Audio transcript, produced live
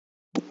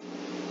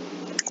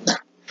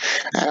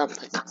And I'm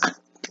like,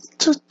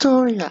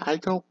 Tutorial, I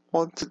don't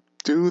want to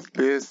do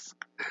this.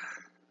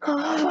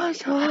 Oh my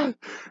god.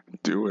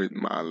 Do it,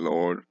 my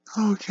lord.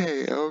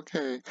 Okay.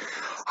 Alright.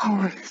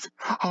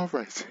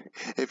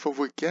 If it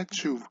would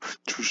get you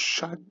to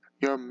shut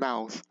your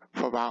mouth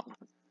for about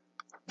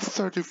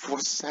 34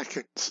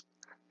 seconds,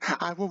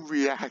 I will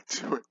react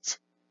to it.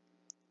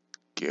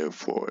 Go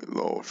for it,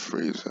 Lord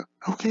Frieza.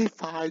 Okay,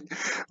 fine.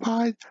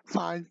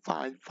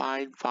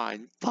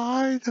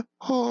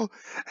 Oh,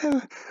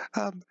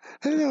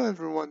 hello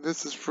everyone.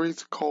 This is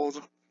Frieza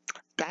Cold,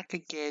 back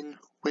again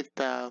with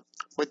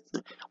with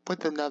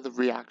with another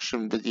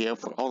reaction video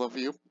for all of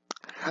you.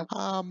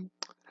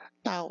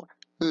 Now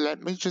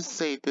let me just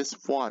say this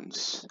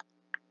once.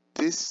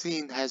 This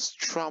scene has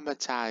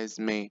traumatized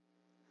me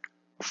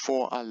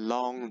for a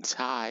long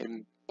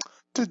time.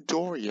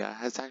 Doria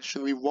has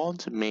actually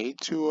wanted me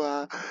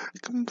to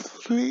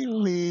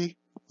completely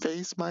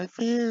face my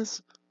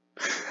fears.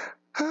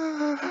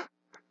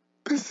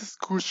 This is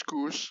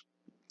Goosh.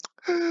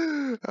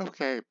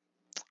 Okay.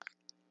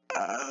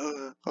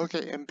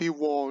 Okay, and be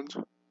warned.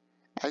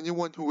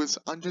 Anyone who is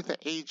under the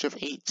age of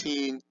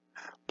 18,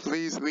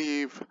 please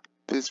leave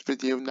this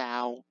video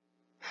now.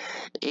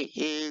 It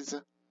is...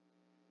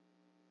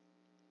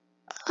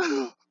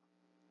 I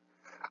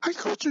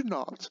could you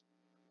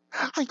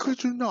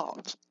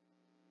not.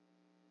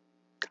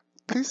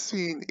 This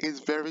scene is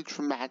very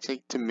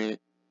traumatic to me.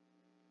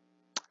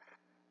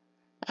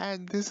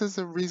 And this is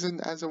the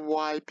reason as to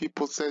why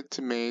people said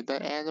to me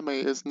that anime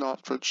is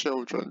not for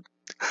children.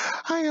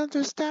 I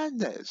understand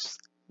this.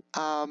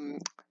 I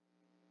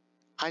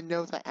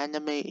know that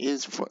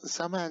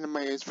some anime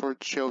is for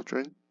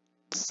children,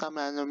 some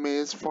anime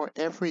is for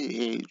every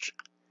age,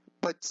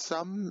 but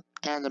some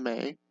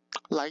anime,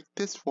 like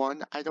this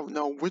one, I don't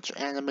know which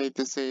anime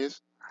this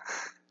is.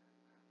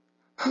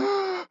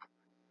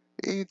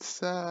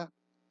 It's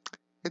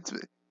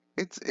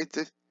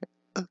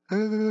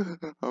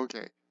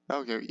okay,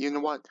 you know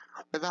what?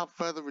 Without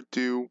further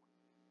ado,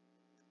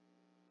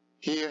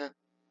 here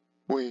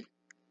we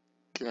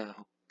go.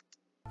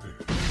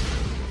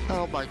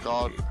 Oh my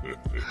god.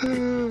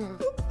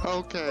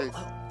 Okay.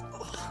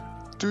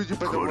 Dude, you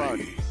better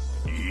run.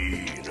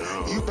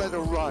 You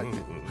better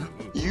run.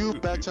 You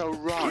better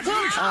run.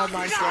 Oh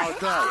my god,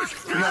 no.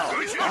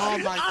 Oh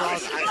my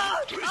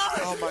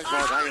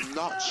god, I am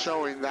not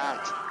showing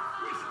that.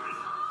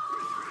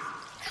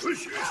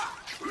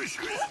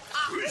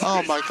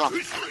 Oh my god.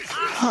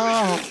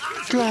 Oh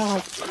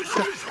god.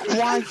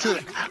 Why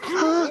did...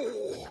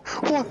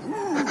 What?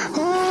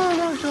 Oh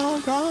my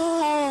god,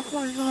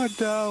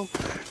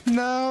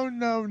 no.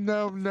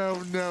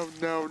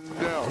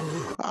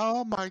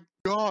 Oh my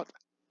god.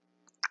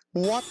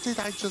 What did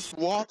I just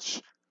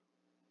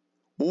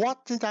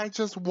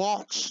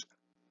watch?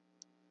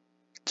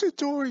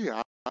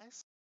 Tutorial.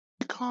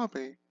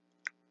 Copy.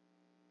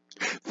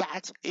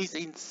 That is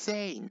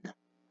insane.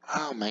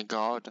 Oh my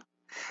god.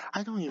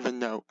 I don't even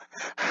know.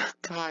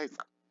 Guys.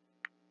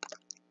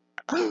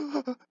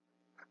 Oh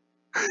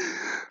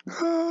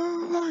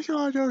my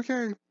god,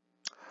 okay.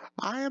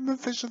 I am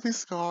officially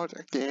scarred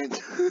again.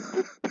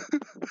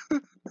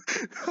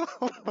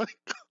 Oh my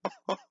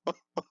god.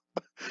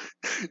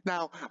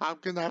 Now, I'm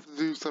gonna have to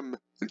do some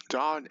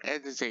darn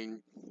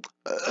editing.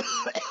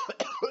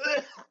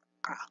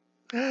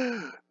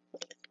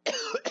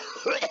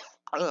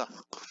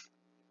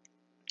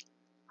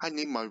 I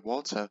need my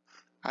water.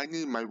 I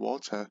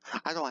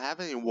don't have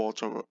any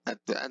water at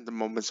the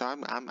moment, so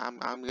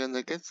I'm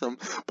gonna get some.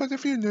 But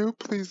if you're new,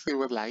 please leave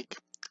a like,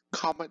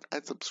 comment,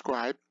 and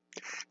subscribe.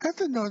 Hit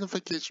the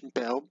notification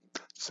bell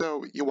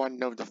so you are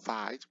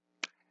notified.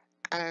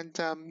 And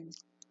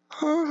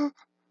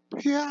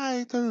yeah,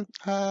 I don't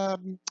have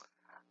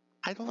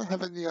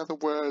any other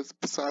words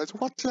besides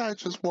what did I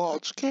just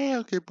watch?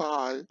 Okay,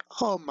 bye.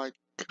 Oh my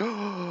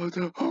god.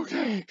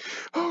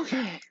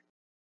 Okay.